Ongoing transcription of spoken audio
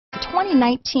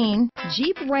2019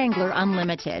 Jeep Wrangler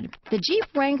Unlimited. The Jeep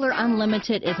Wrangler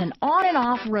Unlimited is an on and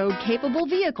off-road capable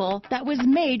vehicle that was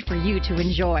made for you to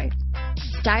enjoy.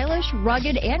 Stylish,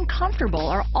 rugged, and comfortable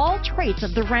are all traits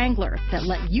of the Wrangler that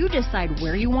let you decide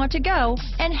where you want to go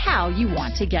and how you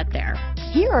want to get there.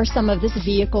 Here are some of this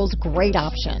vehicle's great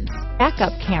options: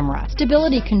 backup camera,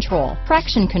 stability control,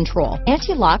 traction control,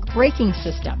 anti-lock braking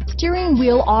system, steering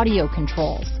wheel audio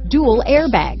controls, dual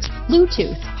airbags,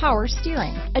 Bluetooth, power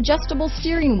steering, adjustable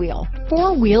steering wheel,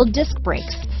 four-wheel disc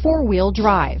brakes, four-wheel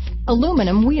drive,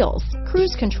 aluminum wheels,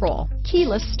 cruise control,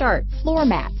 keyless start, floor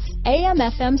mats,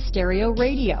 AM/FM stereo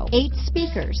radio, 8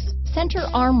 speakers, center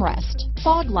armrest,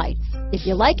 fog lights. If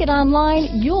you like it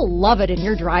online, you'll love it in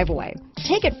your driveway.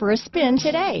 Take it for a spin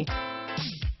today.